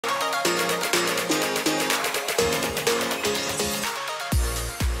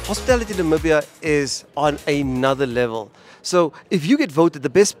Hospitality in Namibia is on another level. So if you get voted the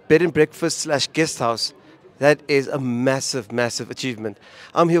best bed and breakfast slash guest house, that is a massive, massive achievement.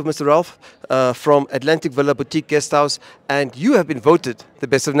 I'm here with Mr. Ralph from Atlantic Villa Boutique Guesthouse, and you have been voted the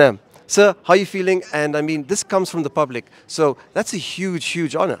best of NAM. Sir, how are you feeling? And I mean, this comes from the public, so that's a huge,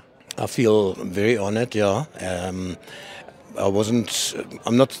 huge honor. I feel very honored, yeah.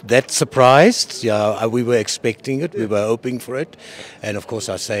 I'm not that surprised. Yeah, we were expecting it. We were hoping for it. And of course,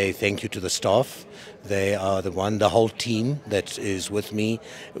 I say thank you to the staff. They are the whole team that is with me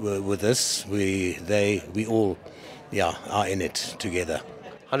with this. We all, yeah, are in it together.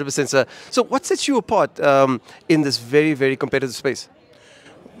 100%, sir. So what sets you apart in this very, very competitive space?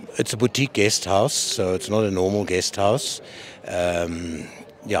 It's a boutique guest house, so it's not a normal guest house.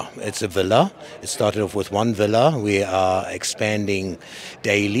 Yeah, it's a villa. It started off with one villa. We are expanding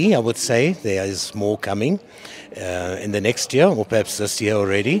daily, I would say. There is more coming in the next year, or perhaps this year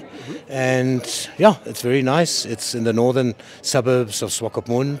already. And yeah, it's very nice. It's in the northern suburbs of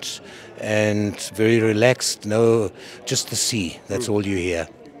Swakopmund and very relaxed. No, just the sea. That's all you hear.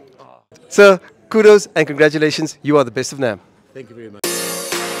 Sir, kudos and congratulations. You are the best of NAM. Thank you very much.